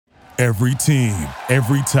Every team,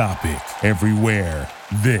 every topic, everywhere.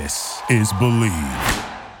 This is Believe.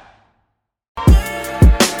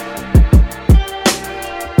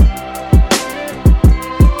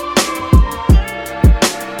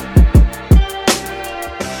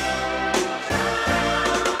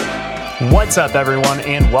 What's up, everyone,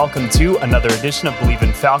 and welcome to another edition of Believe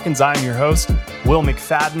in Falcons. I'm your host, Will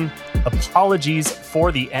McFadden. Apologies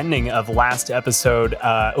for the ending of last episode.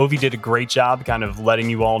 Ovi did a great job kind of letting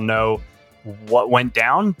you all know what went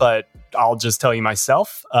down, but I'll just tell you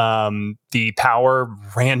myself. The power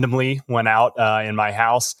randomly went out in my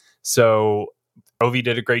house. So Ovi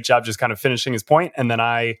did a great job just kind of finishing his point. And then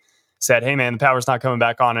I said, hey, man, the power's not coming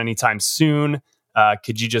back on anytime soon.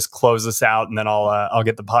 Could you just close this out? And then I'll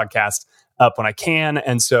get the podcast up when I can.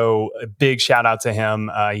 And so a big shout out to him.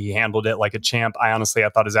 He handled it like a champ. I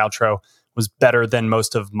thought his outro was better than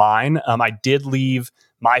most of mine. I did leave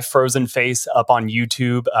my frozen face up on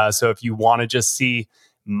YouTube. So if you want to just see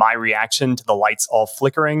my reaction to the lights all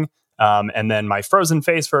flickering, and then my frozen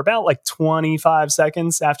face for about like 25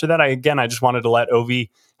 seconds after that, I just wanted to let Ovi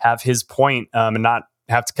have his point and not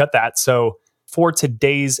have to cut that. So for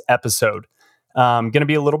today's episode, going to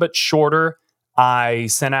be a little bit shorter. I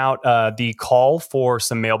sent out the call for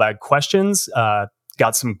some mailbag questions,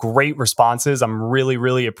 got some great responses. I'm really,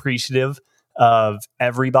 really appreciative of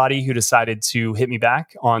everybody who decided to hit me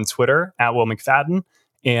back on Twitter at Will McFadden.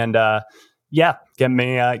 And get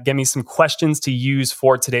me some questions to use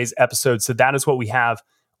for today's episode. So that is what we have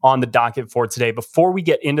on the docket for today. Before we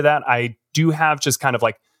get into that, I do have just kind of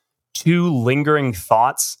like two lingering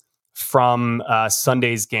thoughts from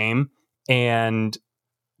Sunday's game. And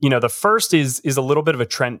the first is a little bit of a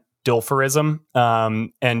Trent Dilferism,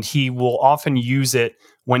 and he will often use it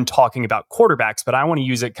when talking about quarterbacks, but I want to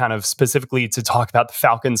use it kind of specifically to talk about the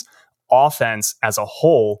Falcons offense as a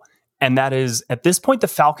whole. And that is, at this point, the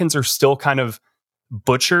Falcons are still kind of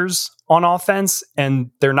butchers on offense, and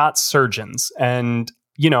they're not surgeons. And,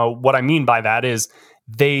 what I mean by that is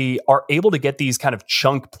they are able to get these kind of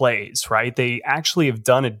chunk plays, right? They actually have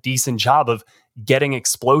done a decent job of getting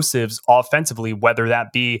explosives offensively, whether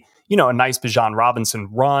that be, a nice Bijan Robinson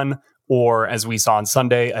run, or as we saw on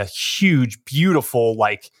Sunday, a huge, beautiful,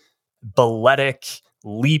 like balletic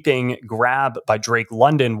leaping grab by Drake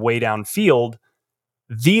London way downfield.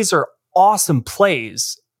 These are awesome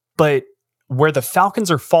plays, but where the Falcons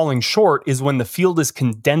are falling short is when the field is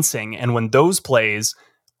condensing and when those plays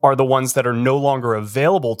are the ones that are no longer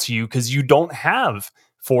available to you because you don't have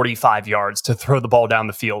 45 yards to throw the ball down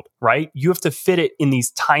the field, right? You have to fit it in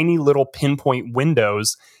these tiny little pinpoint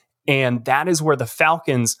windows. And that is where the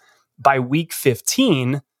Falcons, by week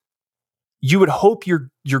 15, you would hope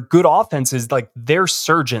your good offense is like they're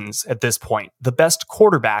surgeons at this point. The best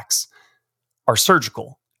quarterbacks are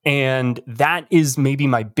surgical. And that is maybe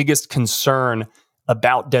my biggest concern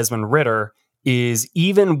about Desmond Ridder is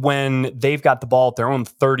even when they've got the ball at their own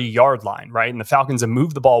 30-yard line, right? And the Falcons have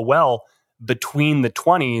moved the ball well between the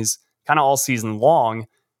 20s kind of all season long,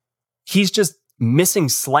 he's just missing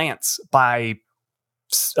slants by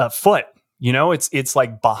a foot. It's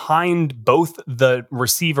like behind both the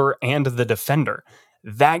receiver and the defender.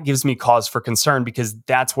 That gives me cause for concern because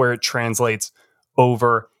that's where it translates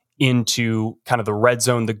over into kind of the red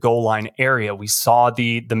zone, the goal line area. We saw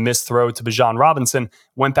the missed throw to Bijan Robinson,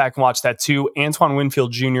 went back and watched that too. Antoine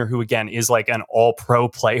Winfield Jr., who again is like an all-pro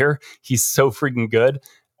player, he's so freaking good,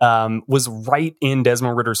 was right in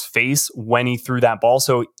Desmond Ridder's face when he threw that ball.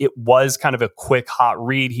 So it was kind of a quick, hot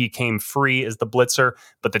read. He came free as the blitzer,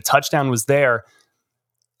 but the touchdown was there.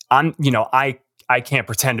 I can't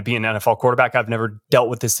pretend to be an NFL quarterback. I've never dealt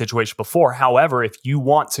with this situation before. However, if you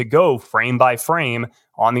want to go frame by frame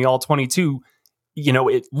on the all-22,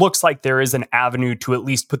 it looks like there is an avenue to at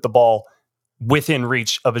least put the ball within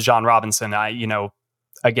reach of Bijan Robinson.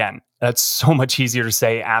 Again, that's so much easier to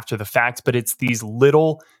say after the fact, but it's these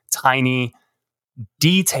little tiny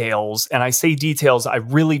details. And I say details, I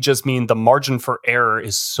really just mean the margin for error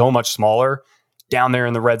is so much smaller down there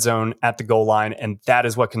in the red zone at the goal line. And that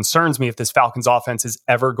is what concerns me if this Falcons offense is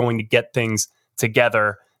ever going to get things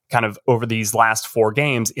together kind of over these last four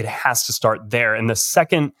games. It has to start there. And the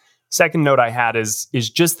second note I had is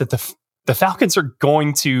just that the Falcons are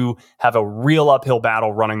going to have a real uphill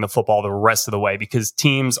battle running the football the rest of the way because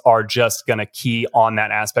teams are just going to key on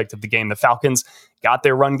that aspect of the game. The Falcons got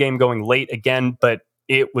their run game going late again, but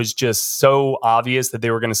it was just so obvious that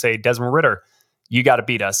they were going to say, Desmond Ridder, you got to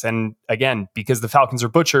beat us. And again, because the Falcons are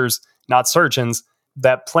butchers, not surgeons,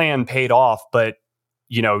 that plan paid off. But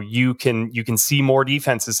you can see more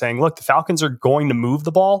defenses saying, look, the Falcons are going to move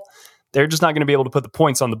the ball. They're just not going to be able to put the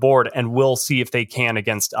points on the board, and we'll see if they can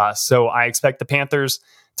against us. So I expect the Panthers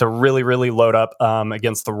to really, really load up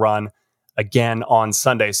against the run again on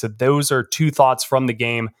Sunday. So those are two thoughts from the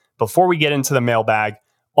game. Before we get into the mailbag,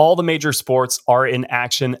 all the major sports are in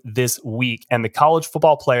action this week, and the college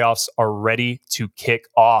football playoffs are ready to kick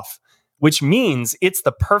off, which means it's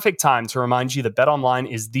the perfect time to remind you that BetOnline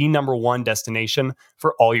is the #1 destination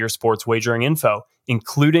for all your sports wagering info,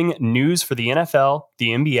 including news for the NFL,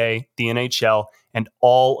 the NBA, the NHL, and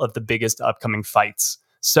all of the biggest upcoming fights.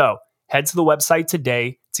 So head to the website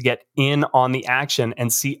today to get in on the action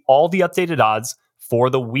and see all the updated odds for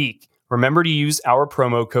the week. Remember to use our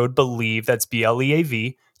promo code BELIEVE, that's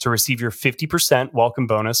BLEAV, to receive your 50% welcome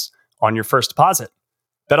bonus on your first deposit.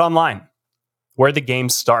 BetOnline, where the game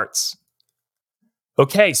starts.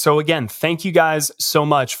 Okay, so again, thank you guys so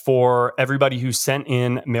much for everybody who sent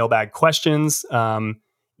in mailbag questions.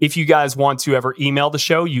 If you guys want to ever email the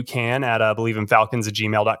show, you can at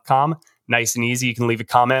believeinfalcons@gmail.com. Nice and easy. You can leave a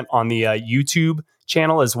comment on the YouTube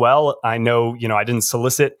channel as well. I know, I didn't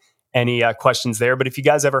solicit any questions there, but if you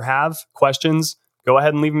guys ever have questions, go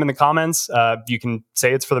ahead and leave them in the comments. You can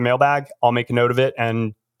say it's for the mailbag. I'll make a note of it.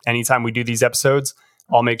 And anytime we do these episodes,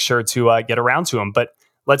 I'll make sure to get around to them. But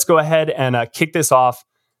let's go ahead and kick this off.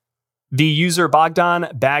 The user Bogdan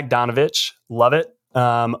Bagdanovich, love it.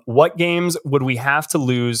 What games would we have to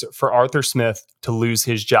lose for Arthur Smith to lose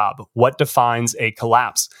his job? What defines a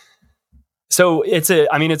collapse? So it's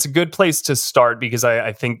a good place to start, because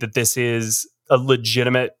I think that this is a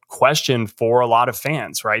legitimate question for a lot of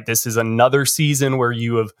fans, right? This is another season where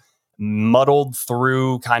you have muddled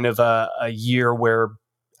through kind of a year where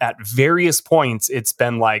at various points it's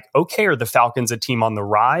been like, okay, are the Falcons a team on the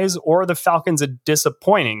rise, or are the Falcons a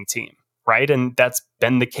disappointing team, right? And that's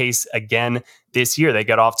been the case again this year. They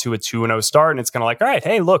got off to a 2-0 start, and it's kind of like, all right,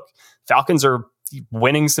 hey, look, Falcons are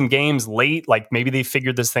winning some games late, like maybe they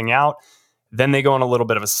figured this thing out. Then they go on a little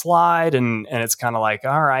bit of a slide, and it's kind of like,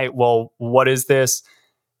 all right, well, what is this?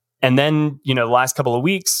 And then, the last couple of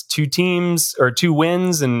weeks, 2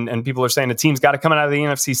 wins, and people are saying the team's got to come out of the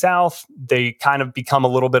NFC South. They kind of become a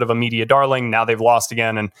little bit of a media darling. Now they've lost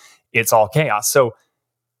again, and it's all chaos. So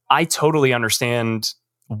I totally understand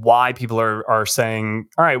why people are saying,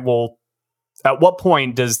 all right, well, at what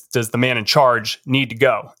point does the man in charge need to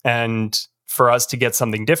go, and for us to get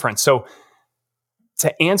something different? So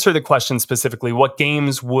to answer the question specifically, what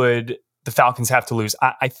games would the Falcons have to lose?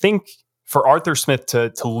 I think for Arthur Smith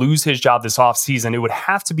to lose his job this offseason, it would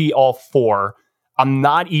have to be all 4. I'm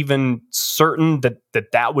not even certain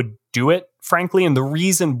that would do it, frankly. And the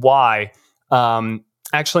reason why,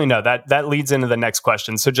 actually, no, that leads into the next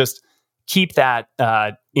question. So just keep that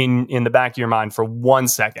in the back of your mind for 1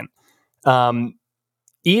 second.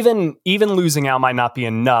 Even losing out might not be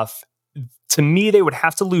enough. To me, they would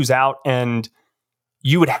have to lose out, and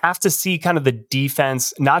you would have to see kind of the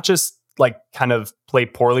defense, not just like kind of play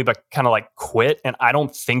poorly, but kind of like quit. And I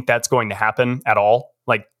don't think that's going to happen at all.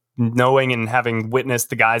 Like, knowing and having witnessed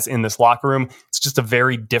the guys in this locker room, it's just a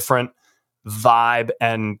very different vibe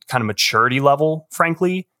and kind of maturity level,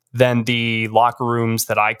 frankly, than the locker rooms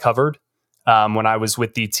that I covered when I was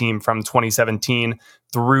with the team from 2017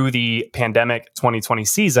 through the pandemic 2020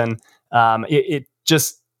 season. It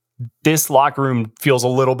just, this locker room feels a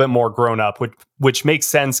little bit more grown up, which makes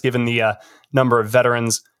sense given the number of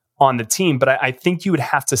veterans on the team. But I think you would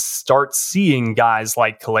have to start seeing guys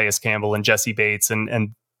like Calais Campbell and Jesse Bates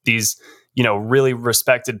and these, really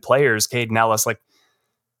respected players, Caden Ellis, like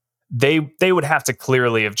they would have to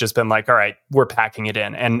clearly have just been like, all right, we're packing it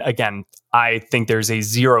in. And again, I think there's a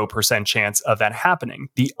 0% chance of that happening.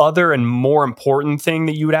 The other and more important thing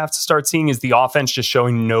that you would have to start seeing is the offense just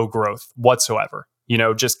showing no growth whatsoever.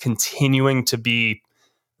 Just continuing to be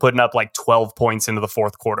putting up like 12 points into the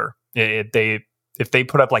fourth quarter. If they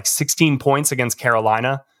put up like 16 points against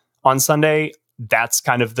Carolina on Sunday, that's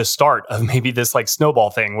kind of the start of maybe this like snowball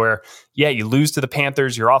thing where, yeah, you lose to the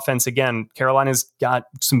Panthers, your offense, again, Carolina's got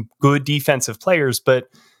some good defensive players, but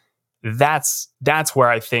that's where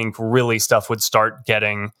I think really stuff would start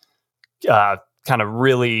getting kind of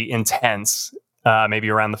really intense, maybe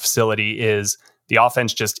around the facility, is the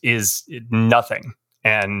offense just is nothing.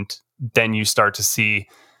 And then you start to see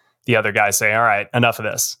the other guys say, all right, enough of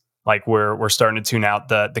this. Like we're starting to tune out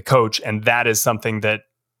the coach. And that is something that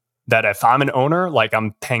if I'm an owner, like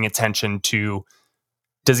I'm paying attention to,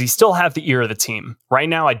 does he still have the ear of the team? Right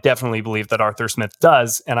now, I definitely believe that Arthur Smith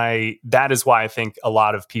does. And that is why I think a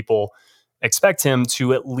lot of people expect him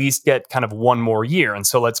to at least get kind of one more year. And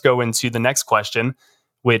so let's go into the next question,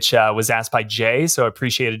 which was asked by Jay. So I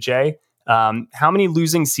appreciate it, Jay. How many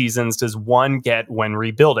losing seasons does one get when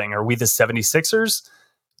rebuilding? Are we the 76ers?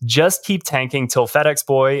 Just keep tanking till FedEx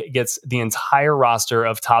Boy gets the entire roster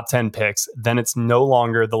of top 10 picks. Then it's no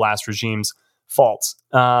longer the last regime's fault.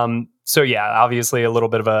 So yeah, obviously a little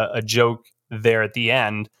bit of a joke there at the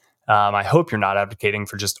end. I hope you're not advocating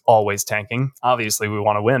for just always tanking. Obviously we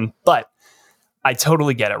want to win, but I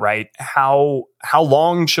totally get it, right? How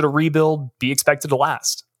long should a rebuild be expected to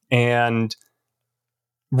last? And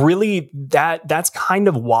really, that's kind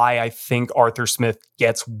of why I think Arthur Smith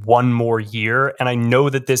gets one more year. And I know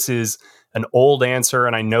that this is an old answer,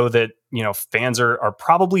 and I know that, you know, fans are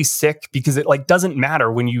probably sick because it like doesn't matter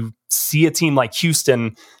when you see a team like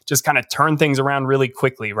Houston just kind of turn things around really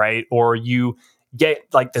quickly, right? Or you get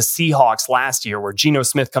like the Seahawks last year where Geno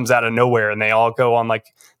Smith comes out of nowhere and they all go on like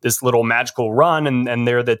this little magical run and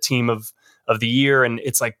they're the team of the year. And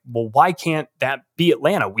it's like, well, why can't that be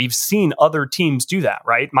Atlanta? We've seen other teams do that,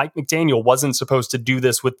 right? Mike McDaniel wasn't supposed to do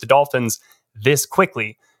this with the Dolphins this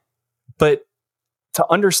quickly. But to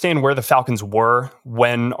understand where the Falcons were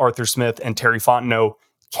when Arthur Smith and Terry Fontenot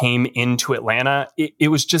came into Atlanta, it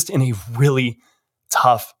was just in a really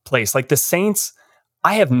tough place. Like the Saints,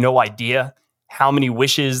 I have no idea how many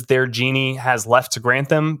wishes their genie has left to grant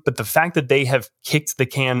them. But the fact that they have kicked the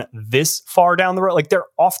can this far down the road, like they're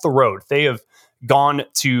off the road. They have gone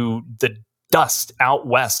to the dust out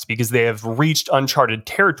west because they have reached uncharted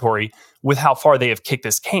territory with how far they have kicked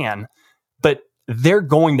this can. But they're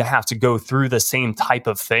going to have to go through the same type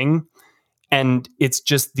of thing. And it's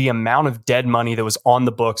just the amount of dead money that was on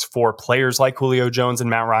the books for players like Julio Jones and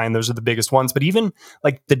Matt Ryan. Those are the biggest ones. But even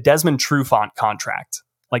like the Desmond Trufant contract,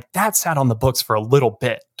 like that sat on the books for a little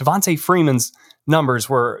bit. Devontae Freeman's numbers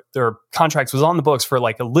their contracts was on the books for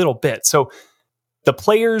like a little bit. So the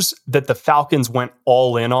players that the Falcons went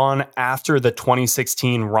all in on after the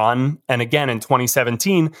 2016 run, and again in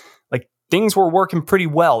 2017, like things were working pretty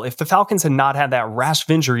well. If the Falcons had not had that rash of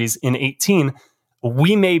injuries in 18,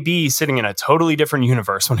 we may be sitting in a totally different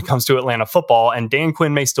universe when it comes to Atlanta football. And Dan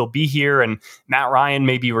Quinn may still be here and Matt Ryan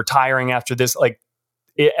may be retiring after this. Like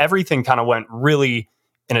everything kind of went really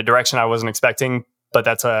in a direction I wasn't expecting, but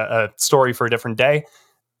that's a story for a different day.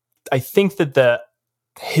 I think that the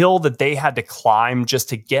hill that they had to climb just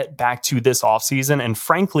to get back to this offseason, and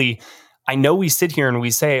frankly, I know we sit here and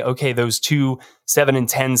we say, okay, those 2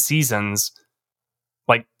 7-10 seasons,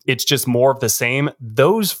 like it's just more of the same.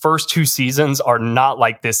 Those first 2 seasons are not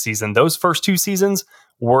like this season. Those first 2 seasons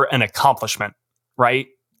were an accomplishment, right?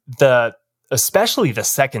 Especially the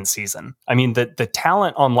second season. I mean, the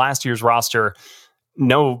talent on last year's roster,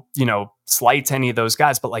 no, slight to any of those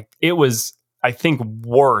guys, but like it was, I think, the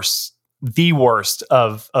worst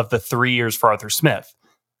of the 3 years for Arthur Smith.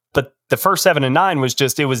 But the first 7 and 9 was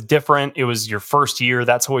just, it was different. It was your first year.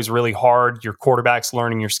 That's always really hard. Your quarterback's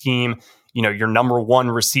learning your scheme. Your number one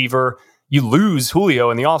receiver. You lose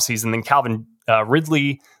Julio in the offseason. Then Calvin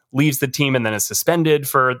Ridley leaves the team and then is suspended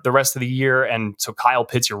for the rest of the year. And so Kyle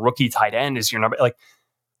Pitts, your rookie tight end, is your number. Like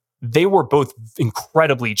they were both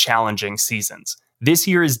incredibly challenging seasons. This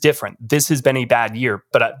year is different. This has been a bad year,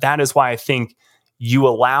 but that is why I think you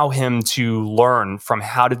allow him to learn from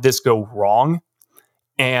how did this go wrong.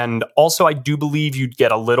 And also, I do believe you'd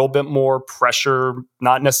get a little bit more pressure,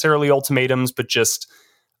 not necessarily ultimatums, but just,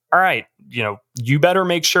 all right, you better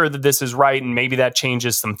make sure that this is right. And maybe that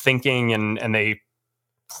changes some thinking and they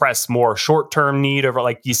press more short-term need over,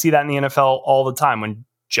 like you see that in the NFL all the time when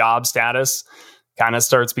job status kind of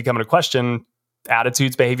starts becoming a question,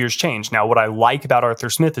 attitudes, behaviors change. Now, what I like about Arthur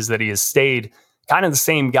Smith is that he has stayed kind of the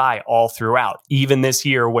same guy all throughout. Even this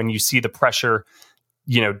year, when you see the pressure,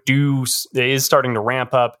 is starting to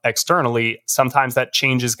ramp up externally, sometimes that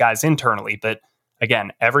changes guys internally. But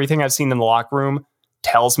again, everything I've seen in the locker room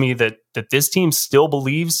tells me that this team still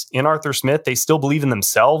believes in Arthur Smith. They still believe in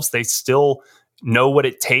themselves. They still know what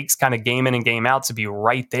it takes kind of game in and game out to be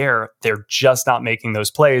right there. They're just not making those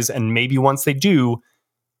plays. And maybe once they do,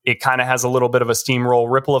 it kind of has a little bit of a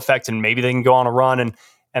steamroll ripple effect and maybe they can go on a run.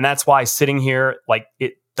 And that's why sitting here,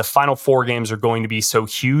 the final 4 games are going to be so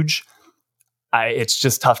huge. It's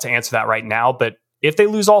just tough to answer that right now. But if they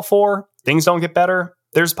lose all 4, things don't get better,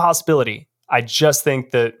 there's a possibility. I just think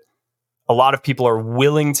that a lot of people are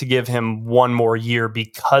willing to give him one more year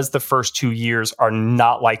because the first 2 years are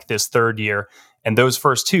not like this third year. And those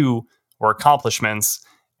first 2 were accomplishments.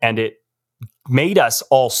 And it made us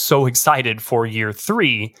all so excited for year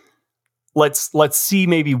 3. Let's see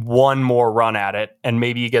maybe one more run at it. And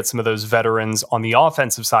maybe you get some of those veterans on the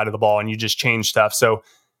offensive side of the ball and you just change stuff. So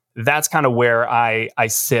that's kind of where I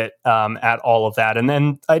sit at all of that. And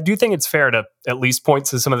then I do think it's fair to at least point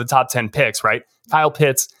to some of the top 10 picks, right? Kyle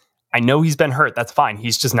Pitts, I know he's been hurt. That's fine.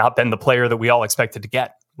 He's just not been the player that we all expected to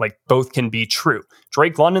get. Like both can be true.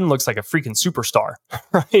 Drake London looks like a freaking superstar,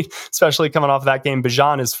 right? Especially coming off of that game.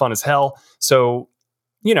 Bijan is fun as hell. So,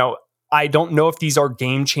 I don't know if these are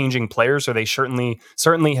game-changing players, or they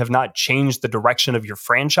certainly have not changed the direction of your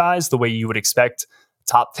franchise the way you would expect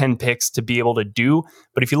top 10 picks to be able to do.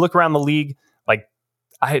 But if you look around the league, like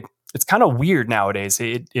it's kind of weird nowadays.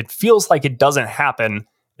 It feels like it doesn't happen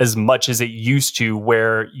as much as it used to,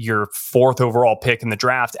 where your 4th overall pick in the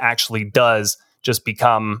draft actually does just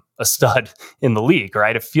become a stud in the league,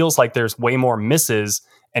 right? It feels like there's way more misses,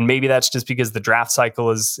 and maybe that's just because the draft cycle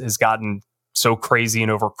has gotten so crazy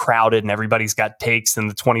and overcrowded, and everybody's got takes in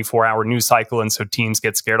the 24-hour news cycle, and so teams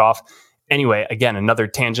get scared off. Anyway, again, another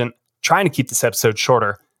tangent. Trying to keep this episode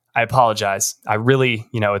shorter. I apologize. I really,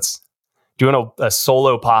 it's doing a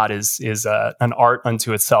solo pod is an art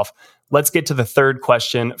unto itself. Let's get to the third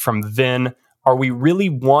question from Vin. Are we really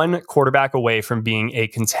one quarterback away from being a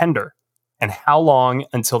contender? And how long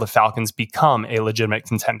until the Falcons become a legitimate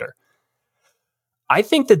contender? I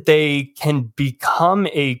think that they can become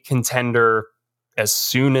a contender as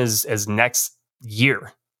soon as next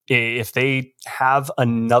year. If they have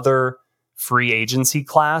another free agency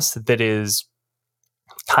class that is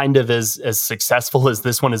kind of as successful as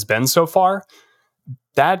this one has been so far,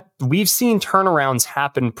 that we've seen turnarounds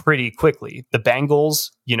happen pretty quickly. The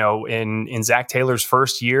Bengals, in Zach Taylor's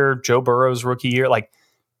first year, Joe Burrow's rookie year,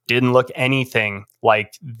 didn't look anything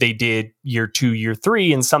like they did year 2, year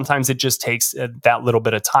 3. And sometimes it just takes that little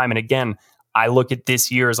bit of time. And again, I look at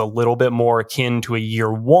this year as a little bit more akin to a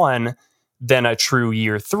year 1 than a true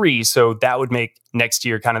year 3. So that would make next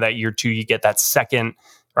year kind of that year 2. You get that second,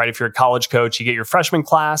 right? If you're a college coach, you get your freshman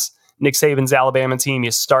class, Nick Saban's Alabama team,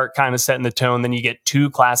 you start kind of setting the tone. Then you get 2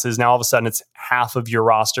 classes. Now all of a sudden it's half of your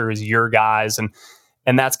roster is your guys.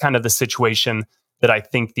 And that's kind of the situation that I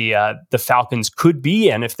think the Falcons could be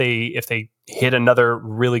in if they hit another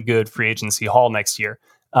really good free agency haul next year.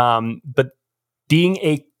 But being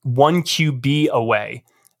a 1 QB away,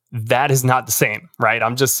 that is not the same, right?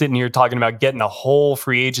 I'm just sitting here talking about getting a whole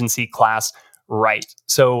free agency class right.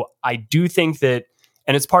 So I do think that,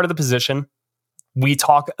 and it's part of the position, we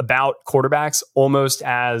talk about quarterbacks almost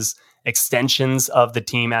as extensions of the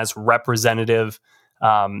team, as representative,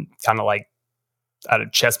 kind of like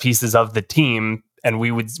chess pieces of the team. And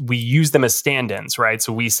we use them as stand-ins, right?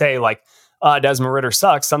 So we say Desmond Ridder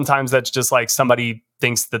sucks. Sometimes that's just like somebody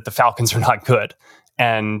thinks that the Falcons are not good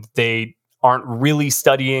and they aren't really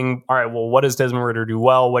studying, all right, well, what does Desmond Ridder do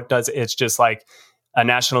well? It's just like a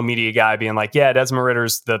national media guy being like, yeah, Desmond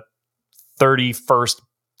Ridder's the 31st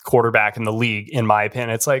quarterback in the league, in my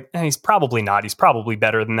opinion. It's like, he's probably not. He's probably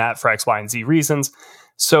better than that for X, Y, and Z reasons.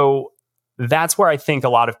 So that's where I think a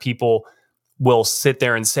lot of people will sit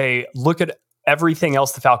there and say, look at everything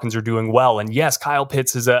else the Falcons are doing well. And yes, Kyle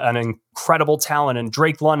Pitts is an incredible talent, and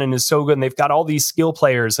Drake London is so good, and they've got all these skill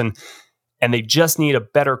players, and they just need a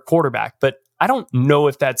better quarterback. But I don't know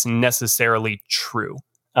if that's necessarily true,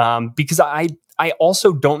 because I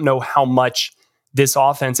also don't know how much this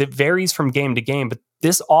offense, it varies from game to game, but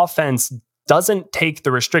this offense doesn't take the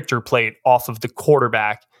restrictor plate off of the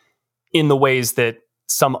quarterback in the ways that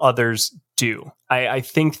some others do. I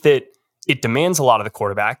think that it demands a lot of the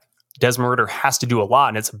quarterback. Desmond Ridder has to do a lot,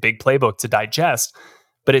 and it's a big playbook to digest,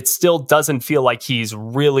 but it still doesn't feel like he's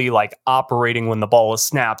really operating when the ball is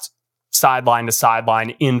snapped sideline to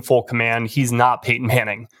sideline in full command. He's not Peyton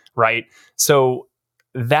Manning, right? So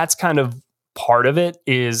that's kind of part of it.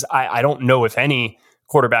 Is I don't know if any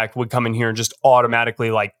quarterback would come in here and just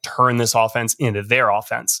automatically turn this offense into their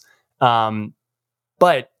offense.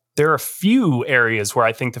 But there are a few areas where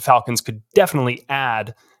I think the Falcons could definitely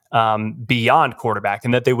add beyond quarterback,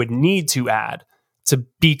 and that they would need to add to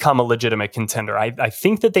become a legitimate contender. I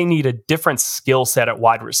think that they need a different skill set at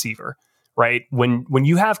wide receiver, right? When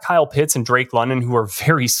you have Kyle Pitts and Drake London, who are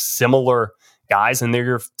very similar guys, and they're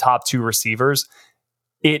your top 2 receivers,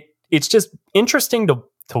 it's just interesting to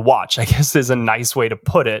watch, I guess is a nice way to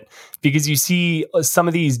put it, because you see some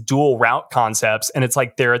of these dual route concepts, and it's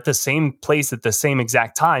like they're at the same place at the same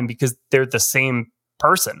exact time because they're the same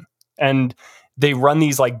person. And they run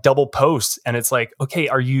these double posts, and it's like, okay,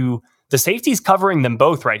 the safety's covering them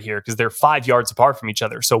both right here because they're 5 yards apart from each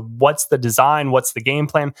other. So what's the design? What's the game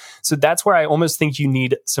plan? So that's where I almost think you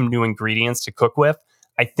need some new ingredients to cook with.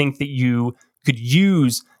 I think that you could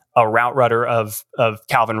use a route runner of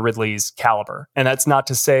Calvin Ridley's caliber. And that's not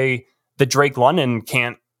to say that Drake London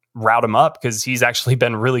can't route him up, because he's actually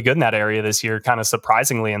been really good in that area this year, kind of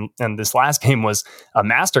surprisingly. And this last game was a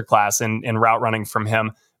masterclass in route running from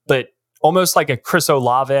him. But almost like a Chris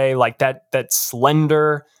Olave, that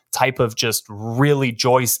slender type of just really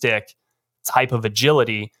joystick type of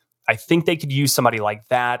agility, I think they could use somebody like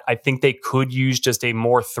that. I think they could use just a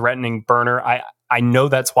more threatening burner. I know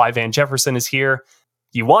that's why Van Jefferson is here.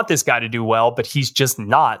 You want this guy to do well, but he's just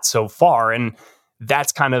not so far. And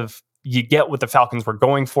that's kind of, you get what the Falcons were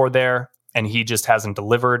going for there, and he just hasn't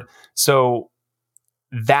delivered. So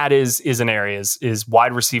that is an area is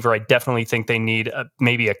wide receiver. I definitely think they need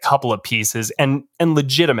maybe a couple of pieces and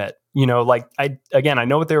legitimate. Like I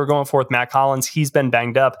know what they were going for with Matt Collins. He's been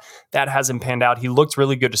banged up. That hasn't panned out. He looked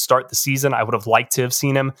really good to start the season. I would have liked to have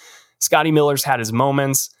seen him. Scotty Miller's had his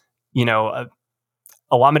moments. Olamide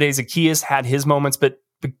Zaccheaus had his moments, but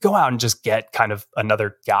go out and just get kind of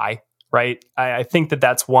another guy. Right. I think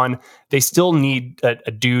that's one. They still need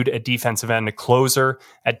a dude at defensive end, a closer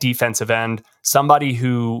at defensive end, somebody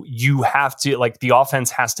who you have to, like, the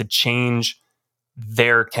offense has to change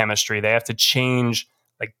their chemistry. They have to change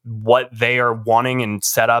like what they are wanting and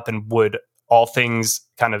set up and would all things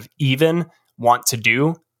kind of even want to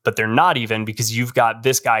do, but they're not even because you've got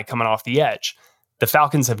this guy coming off the edge. The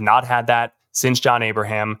Falcons have not had that since John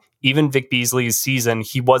Abraham. Even Vic Beasley's season,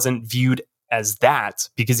 he wasn't viewed as that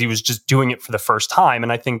because he was just doing it for the first time.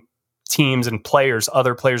 And I think teams and players,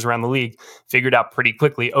 other players around the league, figured out pretty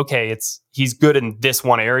quickly, okay, he's good in this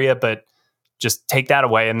one area, but just take that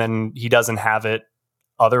away and then he doesn't have it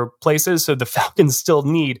other places. So the Falcons still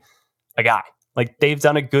need a guy. Like, they've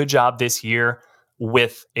done a good job this year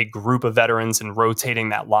with a group of veterans and rotating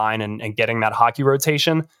that line and getting that hockey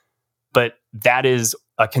rotation. But that is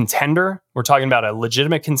a contender. We're talking about a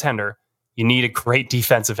legitimate contender. You need a great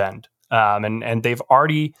defensive end. And they've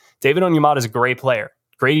already, David Onyemata is a great player.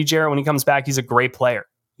 Grady Jarrett, when he comes back, he's a great player.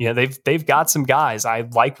 They've got some guys. I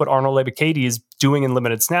like what Arnold Ebiketie is doing in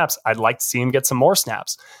limited snaps. I'd like to see him get some more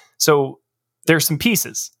snaps. So there's some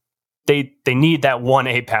pieces. They need that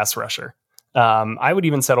 1A pass rusher. I would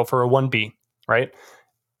even settle for a 1B, right?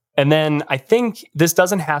 And then I think this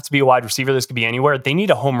doesn't have to be a wide receiver. This could be anywhere. They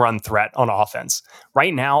need a home run threat on offense.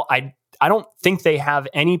 Right now, I don't think they have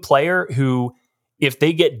any player who, if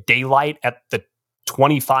they get daylight at the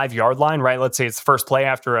 25-yard line, right? Let's say it's the first play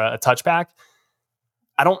after a touchback.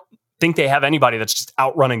 I don't think they have anybody that's just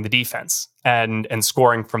outrunning the defense and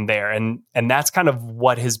scoring from there. And that's kind of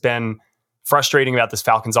what has been frustrating about this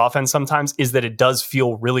Falcons offense sometimes, is that it does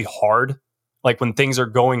feel really hard. Like, when things are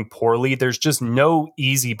going poorly, there's just no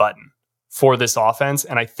easy button for this offense.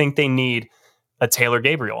 And I think they need a Taylor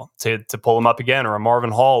Gabriel to pull him up again, or a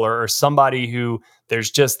Marvin Hall, or somebody who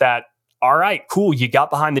there's just that, all right, cool, you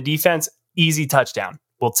got behind the defense, easy touchdown.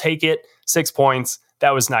 We'll take it, 6 points.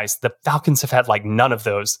 That was nice. The Falcons have had like none of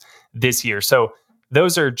those this year. So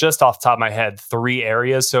those are just off the top of my head 3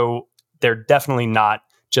 areas. So they're definitely not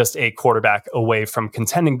just a quarterback away from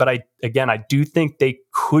contending. But I do think they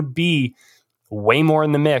could be way more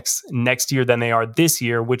in the mix next year than they are this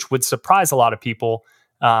year, which would surprise a lot of people.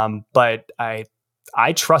 But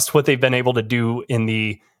I trust what they've been able to do in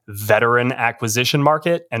the veteran acquisition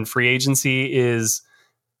market, and free agency is,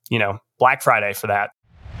 Black Friday for that.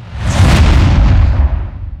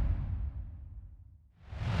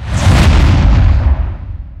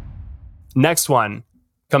 Next one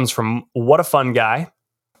comes from What a Fun Guy.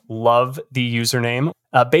 Love the username.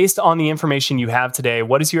 Based on the information you have today,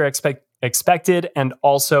 what is your expected and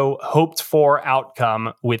also hoped for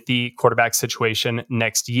outcome with the quarterback situation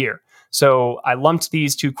next year? So I lumped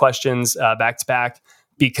these 2 questions back to back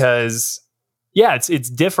because, it's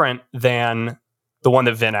different than the one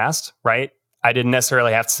that Vin asked, right? I didn't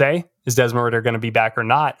necessarily have to say, is Desmond Ridder going to be back or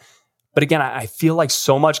not? But again, I feel like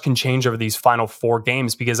so much can change over these final 4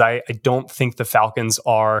 games because I don't think the Falcons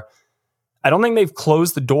I don't think they've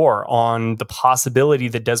closed the door on the possibility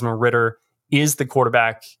that Desmond Ridder is the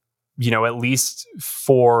quarterback, at least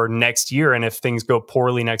for next year. And if things go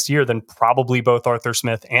poorly next year, then probably both Arthur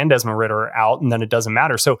Smith and Desmond Ridder are out, and then it doesn't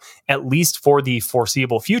matter. So at least for the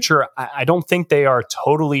foreseeable future, I don't think they are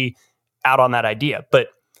totally out on that idea. But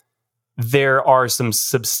there are some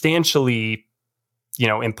substantially,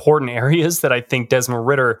 important areas that I think Desmond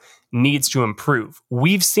Ridder needs to improve.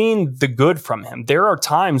 We've seen the good from him. There are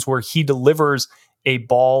times where he delivers a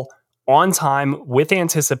ball on time with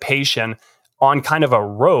anticipation on kind of a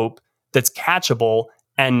rope that's catchable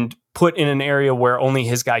and put in an area where only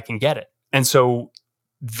his guy can get it. And so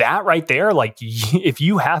that right there, like, if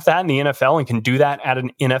you have that in the NFL and can do that at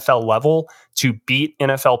an NFL level to beat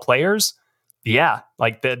NFL players,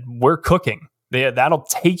 like that, we're cooking. That'll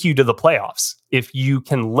take you to the playoffs if you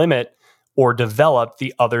can limit or develop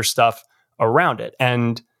the other stuff around it.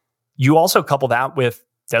 And you also couple that with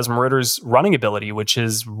Desmond Ridder's running ability, which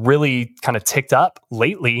is really kind of ticked up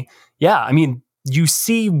lately. You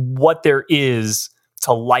see what there is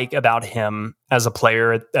to like about him as a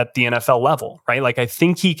player at the NFL level, right? Like, I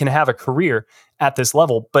think he can have a career at this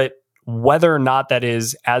level, but whether or not that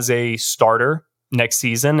is as a starter next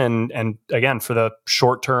season and again, for the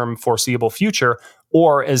short-term foreseeable future,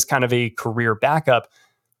 or as kind of a career backup,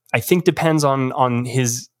 I think depends on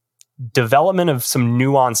his development of some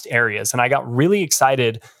nuanced areas. And I got really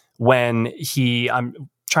excited when I'm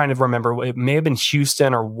trying to remember, it may have been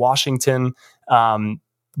Houston or Washington,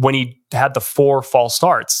 when he had the 4 false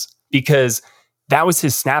starts, because that was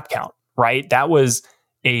his snap count, right? That was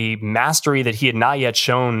a mastery that he had not yet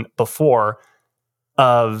shown before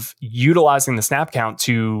of utilizing the snap count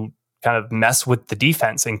to kind of mess with the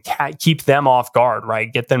defense and keep them off guard,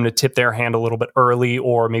 right? Get them to tip their hand a little bit early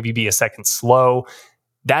or maybe be a second slow.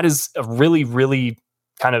 That is a really, really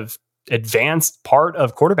kind of advanced part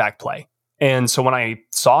of quarterback play. And so when I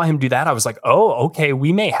saw him do that, I was like, oh, okay,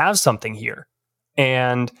 we may have something here.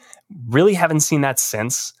 And really haven't seen that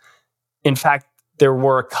since. In fact, there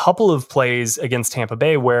were a couple of plays against Tampa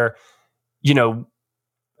Bay where,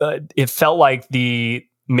 it felt like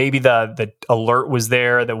maybe the alert was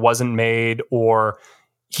there that wasn't made, or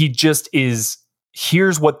he just is,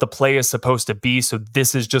 here's what the play is supposed to be, so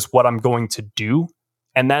this is just what I'm going to do.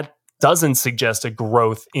 And that doesn't suggest a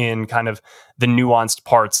growth in kind of the nuanced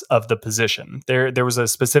parts of the position. There was a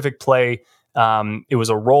specific play. It was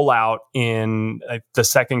a rollout in the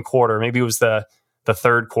second quarter. Maybe it was the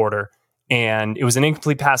third quarter. And it was an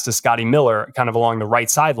incomplete pass to Scotty Miller kind of along the right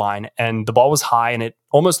sideline. And the ball was high, and it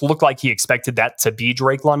almost looked like he expected that to be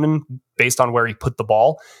Drake London based on where he put the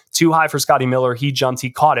ball. Too high for Scotty Miller. He jumped,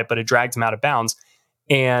 he caught it, but it dragged him out of bounds.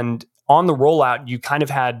 And on the rollout, you kind of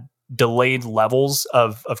had delayed levels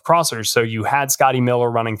of crossers. So you had Scotty Miller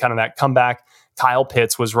running kind of that comeback. Kyle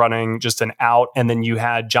Pitts was running just an out. And then you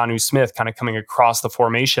had Jonnu Smith kind of coming across the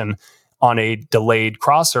formation on a delayed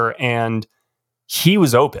crosser. And he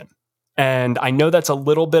was open. And I know that's a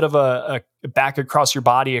little bit of a back across your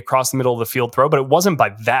body, across the middle of the field throw, but it wasn't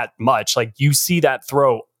by that much. Like, you see that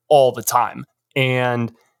throw all the time.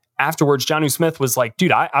 And afterwards, Jonnu Smith was like,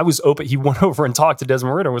 dude, I was open. He went over and talked to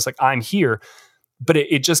Desmond Ridder and was like, I'm here. But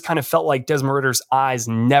it just kind of felt like Desmond Ridder's eyes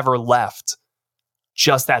never left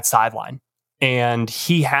just that sideline. And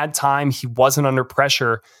he had time. He wasn't under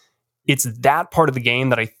pressure. It's that part of the game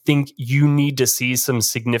that I think you need to see some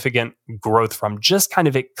significant growth from, just kind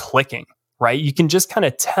of it clicking, right? You can just kind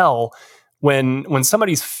of tell when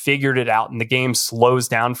somebody's figured it out and the game slows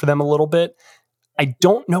down for them a little bit. I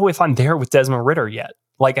don't know if I'm there with Desmond Ridder yet.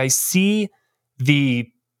 Like, I see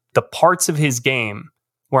the parts of his game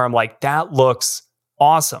where I'm like, that looks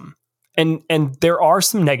awesome. And there are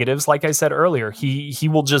some negatives. Like I said earlier, he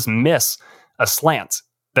will just miss a slant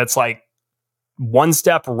that's like one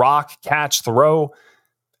step, rock, catch, throw,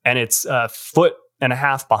 and it's a foot and a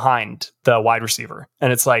half behind the wide receiver.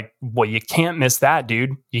 And it's like, well, you can't miss that,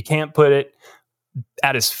 dude. You can't put it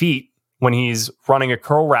at his feet when he's running a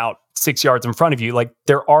curl route 6 yards in front of you. Like,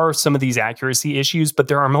 there are some of these accuracy issues, but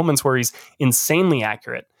there are moments where he's insanely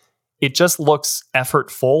accurate. It just looks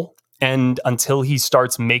effortful. And until he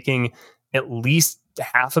starts making at least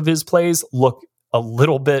half of his plays look a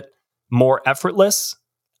little bit more effortless,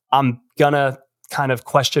 I'm going to kind of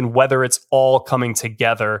question whether it's all coming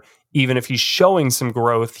together, even if he's showing some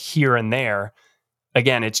growth here and there.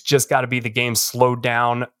 Again, it's just got to be the game slowed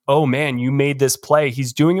down. Oh man, you made this play.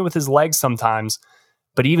 He's doing it with his legs sometimes,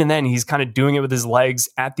 but even then he's kind of doing it with his legs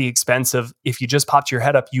at the expense of, if you just popped your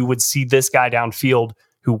head up, you would see this guy downfield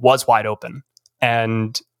who was wide open.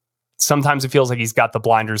 And sometimes it feels like he's got the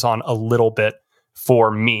blinders on a little bit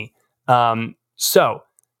for me. So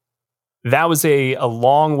that was a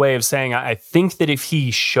long way of saying, I think that if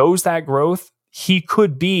he shows that growth, he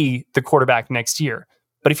could be the quarterback next year.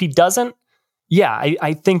 But if he doesn't, yeah,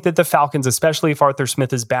 I think that the Falcons, especially if Arthur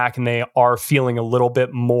Smith is back and they are feeling a little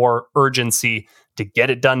bit more urgency to get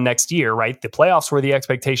it done next year, right? The playoffs were the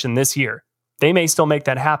expectation this year. They may still make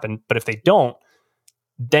that happen, but if they don't,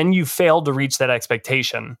 then you failed to reach that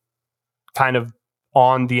expectation kind of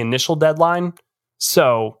on the initial deadline.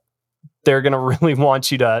 So they're going to really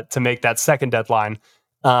want you to make that second deadline.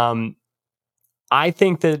 I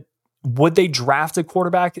think that, would they draft a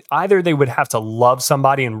quarterback? Either they would have to love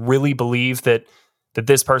somebody and really believe that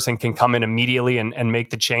this person can come in immediately and make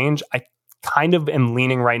the change. I kind of am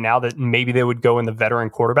leaning right now that maybe they would go in the veteran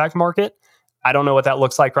quarterback market. I don't know what that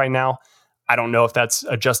looks like right now. I don't know if that's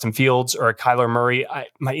a Justin Fields or a Kyler Murray.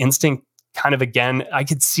 My instinct kind of, again, I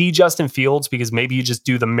could see Justin Fields, because maybe you just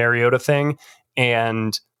do the Mariota thing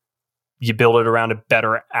and you build it around a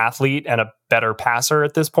better athlete and a better passer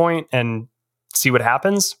at this point. And see what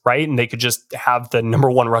happens, right? And they could just have the number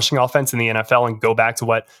one rushing offense in the NFL and go back to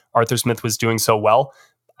what Arthur Smith was doing so well.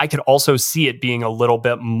 I could also see it being a little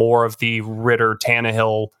bit more of the Ritter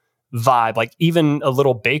Tannehill vibe, like even a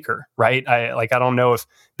little Baker, right? I don't know if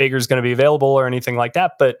Baker's going to be available or anything like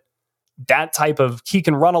that, but that type of, he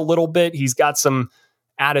can run a little bit. He's got some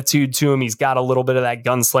attitude to him. He's got a little bit of that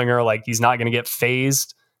gunslinger. Like he's not going to get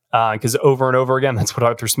phased because over and over again, that's what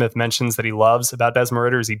Arthur Smith mentions that he loves about Desmond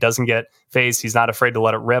Ritter is he doesn't get phased. He's not afraid to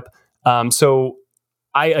let it rip. So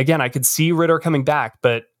I could see Ritter coming back,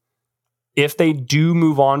 but if they do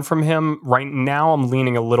move on from him right now, I'm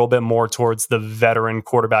leaning a little bit more towards the veteran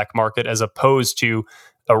quarterback market as opposed to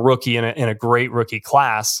a rookie in a great rookie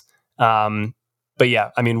class. But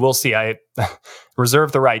yeah, I mean, we'll see. I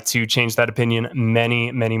reserve the right to change that opinion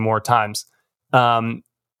many, many more times.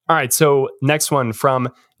 All right, so next one from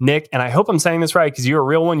Nick, and I hope I'm saying this right because you're a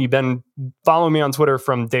real one. You've been following me on Twitter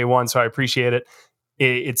from day one, so I appreciate it.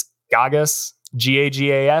 It's Gagas,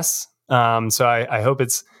 Gagas. So I hope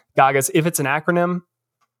it's Gagas. If it's an acronym,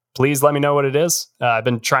 please let me know what it is. I've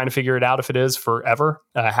been trying to figure it out if it is forever.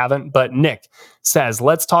 I haven't. But Nick says,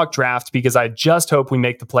 let's talk draft because I just hope we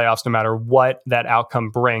make the playoffs no matter what that outcome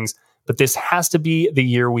brings. But this has to be the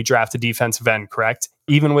year we draft a defensive end, correct?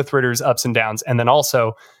 Even with Ritter's ups and downs. And then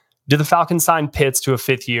also, do the Falcons sign Pitts to a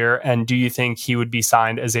 5th year? And do you think he would be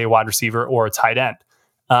signed as a wide receiver or a tight end?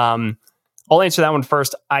 I'll answer that one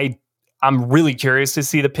first. I'm really curious to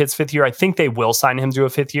see the Pitts 5th year. I think they will sign him to a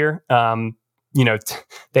 5th year.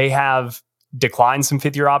 They have declined some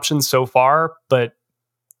 5th year options so far, but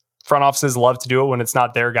front offices love to do it when it's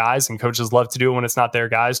not their guys, and coaches love to do it when it's not their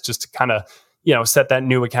guys, just to kind of, set that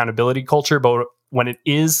new accountability culture. But when it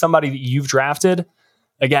is somebody that you've drafted,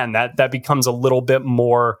 again, that becomes a little bit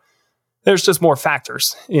more. There's just more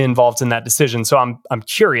factors involved in that decision. So I'm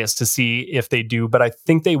curious to see if they do, but I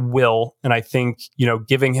think they will. And I think,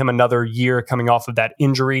 giving him another year coming off of that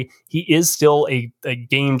injury, he is still a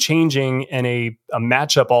game changing and a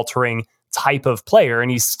matchup altering type of player.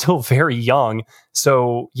 And he's still very young.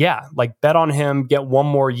 So yeah, like bet on him, get one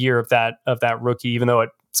more year of that rookie, even though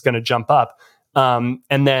it's going to jump up.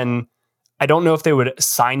 And then I don't know if they would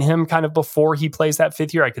sign him kind of before he plays that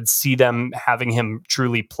 5th year. I could see them having him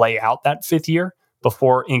truly play out that 5th year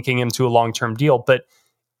before inking him to a long-term deal. But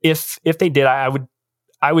if they did, I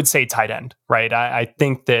would say tight end, right? I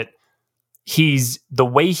think that the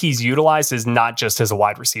way he's utilized is not just as a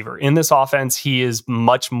wide receiver. In this offense, he is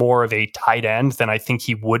much more of a tight end than I think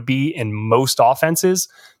he would be in most offenses.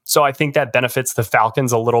 So I think that benefits the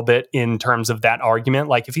Falcons a little bit in terms of that argument.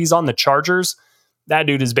 Like if he's on the Chargers, that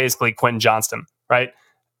dude is basically Quentin Johnston, right?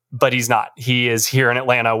 But he's not. He is here in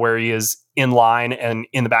Atlanta where he is in line and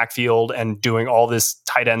in the backfield and doing all this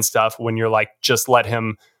tight end stuff when you're like, just let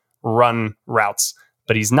him run routes.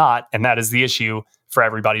 But he's not, and that is the issue for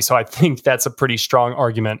everybody. So I think that's a pretty strong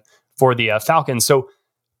argument for the Falcons. So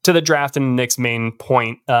to the draft and Nick's main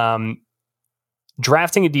point,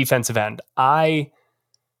 drafting a defensive end, I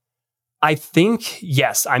think,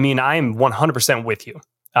 yes. I mean, I am 100% with you.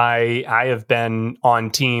 I have been on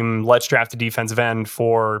team let's draft a defensive end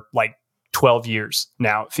for like 12 years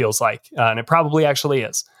now, it feels like. And it probably actually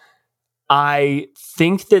is. I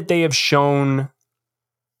think that they have shown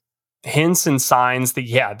hints and signs that,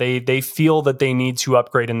 yeah, they feel that they need to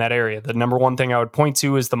upgrade in that area. The number one thing I would point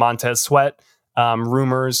to is the Montez Sweat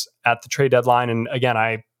rumors at the trade deadline. And again,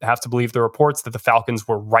 I have to believe the reports that the Falcons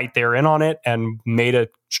were right there in on it and made a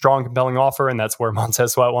strong, compelling offer. And that's where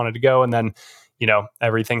Montez Sweat wanted to go. And then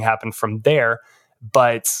everything happened from there.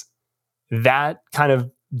 But that kind of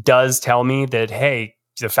does tell me that, hey,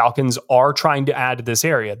 the Falcons are trying to add to this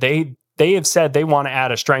area. They have said they want to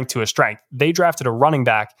add a strength to a strength. They drafted a running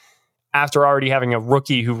back after already having a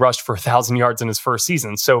rookie who rushed for 1,000 yards in his first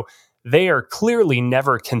season. So they are clearly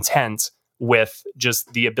never content with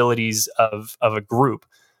just the abilities of a group.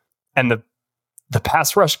 And the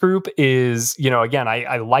pass rush group is, again,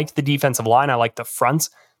 I like the defensive line. I like the front.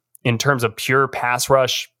 In terms of pure pass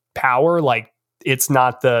rush power, like it's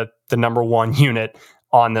not the number one unit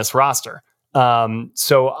on this roster.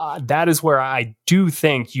 So that is where I do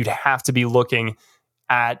think you'd have to be looking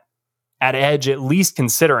at edge, at least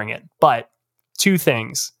considering it. But two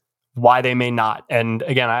things, why they may not. And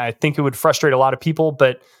again, I think it would frustrate a lot of people.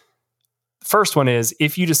 But the first one is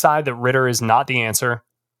if you decide that Ritter is not the answer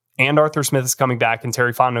and Arthur Smith is coming back and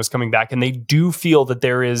Terry Fontenot is coming back, and they do feel that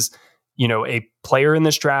there is a player in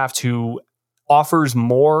this draft who offers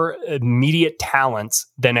more immediate talents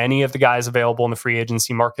than any of the guys available in the free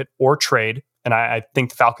agency market or trade. And I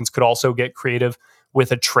think the Falcons could also get creative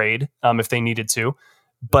with a trade if they needed to.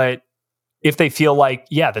 But if they feel like,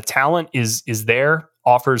 yeah, the talent is there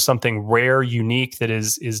offers something rare, unique that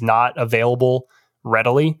is not available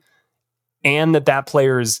readily, and that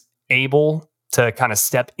player is able to kind of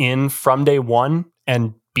step in from day one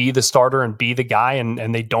and be the starter and be the guy,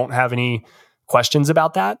 and they don't have any questions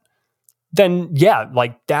about that, then yeah,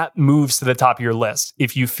 like that moves to the top of your list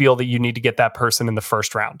if you feel that you need to get that person in the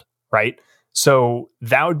first round, right? So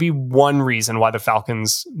that would be one reason why the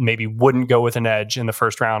Falcons maybe wouldn't go with an edge in the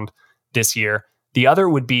first round this year. The other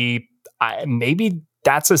would be maybe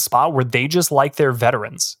that's a spot where they just like their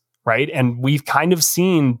veterans, right? And we've kind of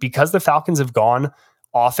seen, because the Falcons have gone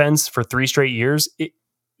offense for 3 straight years,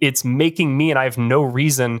 it's making me, and I have no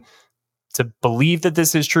reason to believe that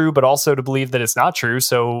this is true, but also to believe that it's not true.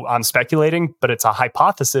 So I'm speculating, but it's a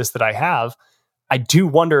hypothesis that I have. I do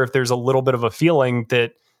wonder if there's a little bit of a feeling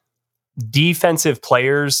that defensive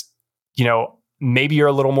players, maybe you're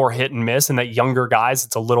a little more hit and miss, and that younger guys,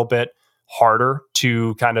 it's a little bit harder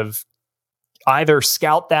to kind of either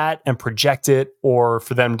scout that and project it, or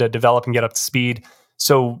for them to develop and get up to speed.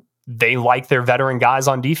 So they like their veteran guys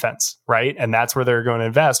on defense, right? And that's where they're going to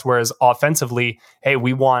invest. Whereas offensively, hey,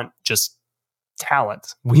 we want just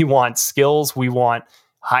talent. We want skills. We want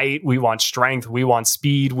height. We want strength. We want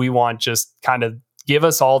speed. We want just kind of give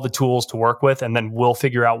us all the tools to work with, and then we'll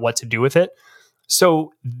figure out what to do with it.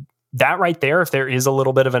 So that right there, if there is a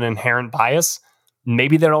little bit of an inherent bias,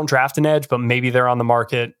 maybe they don't draft an edge, but maybe they're on the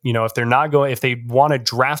market. If they want to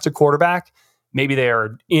draft a quarterback, maybe they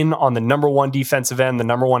are in on the number one defensive end, the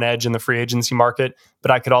number one edge in the free agency market.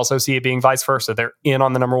 But I could also see it being vice versa. They're in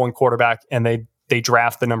on the number one quarterback and they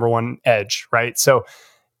draft the number one edge, right? So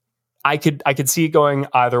I could see it going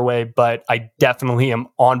either way, but I definitely am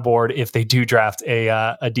on board if they do draft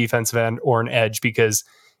a defensive end or an edge, because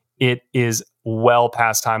it is well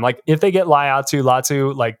past time. Like if they get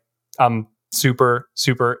Latu, like I'm super,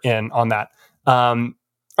 super in on that. All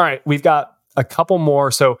right, we've got a couple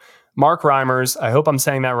more. So Mark Reimers, I hope I'm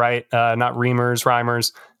saying that right, not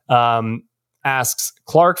Reimers, asks,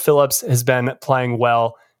 Clark Phillips has been playing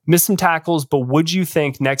well, missed some tackles, but would you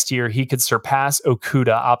think next year he could surpass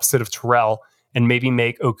Okudah opposite of Terrell and maybe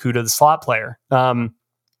make Okudah the slot player?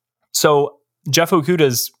 So Jeff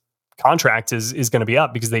Okudah's contract is going to be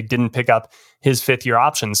up because they didn't pick up his 5th-year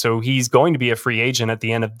option. So he's going to be a free agent at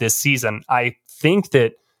the end of this season. I think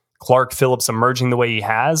that Clark Phillips emerging the way he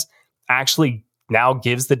has actually now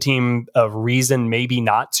gives the team a reason maybe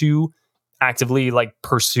not to actively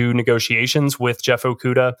pursue negotiations with Jeff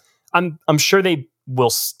Okudah. I'm sure they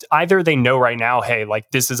will either they know right now, hey,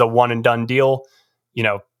 this is a one and done deal,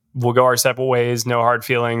 we'll go our separate ways, no hard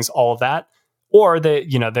feelings, all of that, or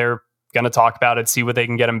they're going to talk about it, see what they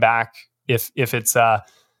can get him back if it's a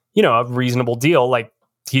reasonable deal.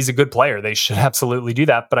 He's a good player, they should absolutely do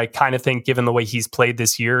that. But I kind of think, given the way he's played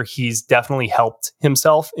this year, he's definitely helped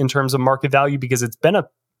himself in terms of market value, because it's been a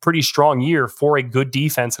pretty strong year for a good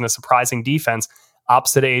defense and a surprising defense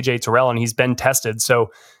opposite of AJ Terrell, and he's been tested.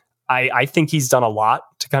 So I think he's done a lot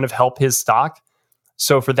to kind of help his stock.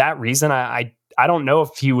 So for that reason, I don't know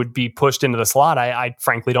if he would be pushed into the slot. I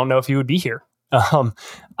frankly don't know if he would be here.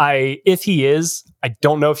 If he is, I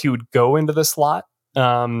don't know if he would go into the slot.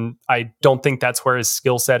 I don't think that's where his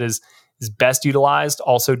skill set is best utilized.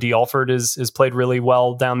 Also, D. Alford has played really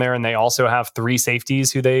well down there, and they also have 3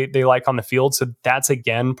 safeties who they like on the field. So that's,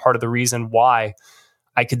 again, part of the reason why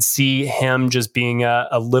I could see him just being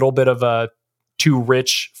a little bit of a too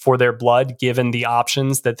rich for their blood, given the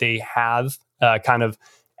options that they have kind of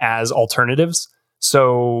as alternatives.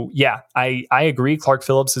 So yeah, I agree. Clark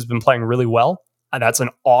Phillips has been playing really well. That's an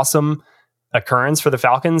awesome occurrence for the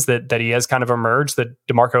Falcons that he has kind of emerged, that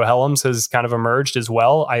DeMarco Hellams has kind of emerged as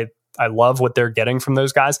well. I love what they're getting from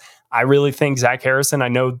those guys. I really think Zach Harrison, I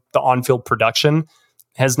know the on-field production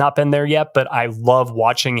has not been there yet, but I love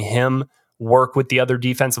watching him work with the other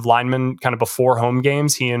defensive linemen kind of before home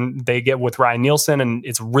games. They get with Ryan Nielsen, and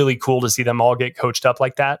it's really cool to see them all get coached up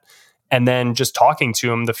like that. And then just talking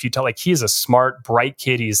to him the few times, he is a smart, bright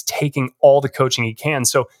kid. He's taking all the coaching he can.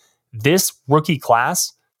 So this rookie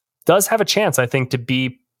class does have a chance, I think, to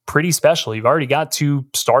be pretty special. You've already got 2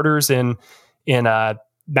 starters in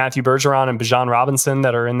Matthew Bergeron and Bijan Robinson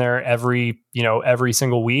that are in there every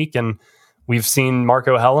single week. And we've seen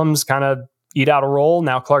Marco Hellams kind of eat out a role.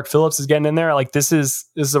 Now Clark Phillips is getting in there. This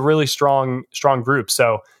is a really strong group.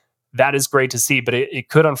 So that is great to see, but it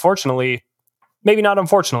could, unfortunately, maybe not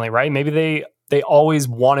unfortunately, right? Maybe they always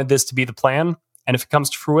wanted this to be the plan. And if it comes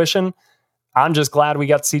to fruition, I'm just glad we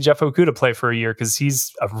got to see Jeff Okudah play for a year, because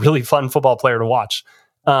he's a really fun football player to watch.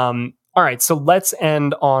 All right, so let's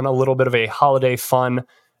end on a little bit of a holiday fun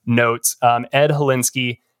note. Ed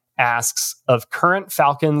Holinsky asks, of current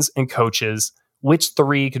Falcons and coaches, which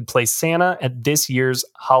 3 could play Santa at this year's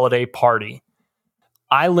holiday party?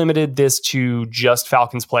 I limited this to just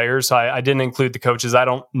Falcons players, so I didn't include the coaches. I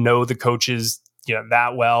don't know the coaches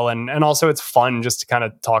that well, and also it's fun just to kind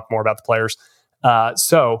of talk more about the players.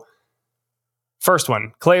 So first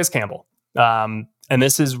one, Calais Campbell. And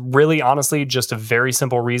this is really honestly just a very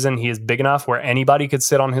simple reason. He is big enough where anybody could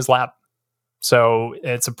sit on his lap. So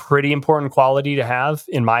it's a pretty important quality to have,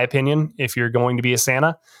 in my opinion, if you're going to be a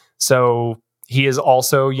Santa. So he is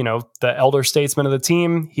also, the elder statesman of the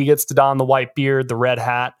team. He gets to don the white beard, the red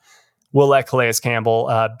hat. We'll let Calais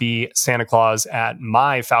Campbell be Santa Claus at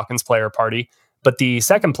my Falcons player party. But the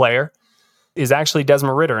second player is actually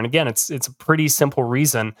Desmond Ridder. And again, it's a pretty simple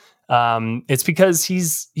reason. It's because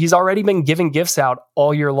he's already been giving gifts out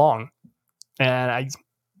all year long. And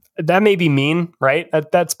that may be mean, right?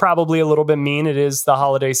 That's probably a little bit mean. It is the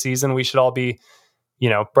holiday season. We should all be,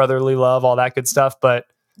 brotherly love, all that good stuff. But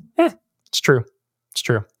it's true. It's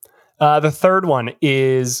true. The third one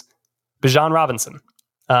is Bijan Robinson.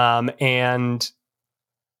 And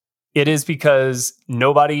it is because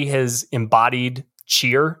nobody has embodied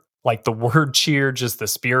cheer, like the word cheer, just the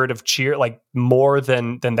spirit of cheer, like more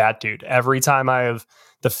than that dude. Every time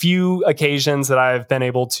the few occasions that I've been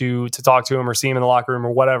able to talk to him or see him in the locker room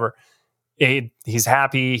or whatever, he's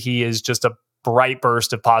happy. He is just a bright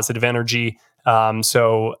burst of positive energy.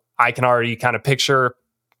 So I can already kind of picture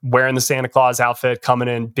wearing the Santa Claus outfit, coming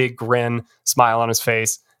in, big grin, smile on his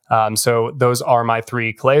face. So those are my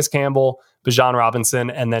 3: Calais Campbell, Bijan Robinson,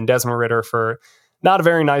 and then Desmond Ridder for not a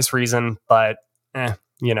very nice reason, but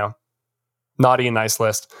naughty and nice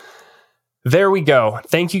list. There we go.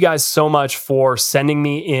 Thank you guys so much for sending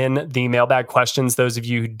me in the mailbag questions. Those of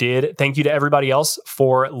you who did. Thank you to everybody else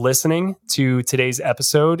for listening to today's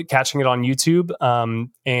episode, catching it on YouTube.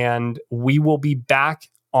 And we will be back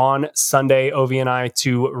on Sunday, Ovi and I,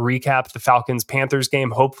 to recap the Falcons-Panthers game.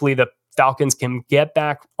 Hopefully the Falcons can get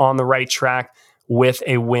back on the right track with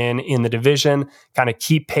a win in the division, kind of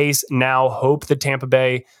keep pace now, hope that Tampa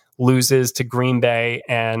Bay loses to Green Bay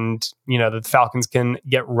and, the Falcons can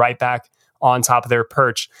get right back on top of their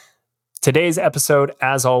perch. Today's episode,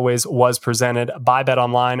 as always, was presented by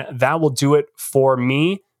BetOnline. That will do it for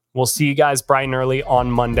me. We'll see you guys bright and early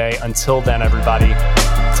on Monday. Until then, everybody,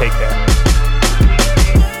 take care.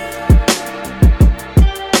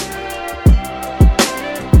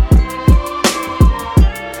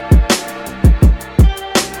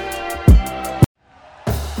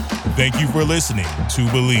 Thank you for listening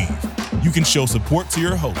to Believe. You can show support to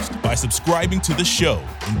your host by subscribing to the show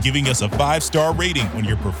and giving us a 5-star rating on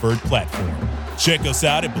your preferred platform. Check us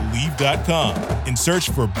out at Believe.com and search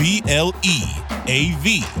for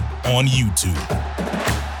BLEAV on YouTube.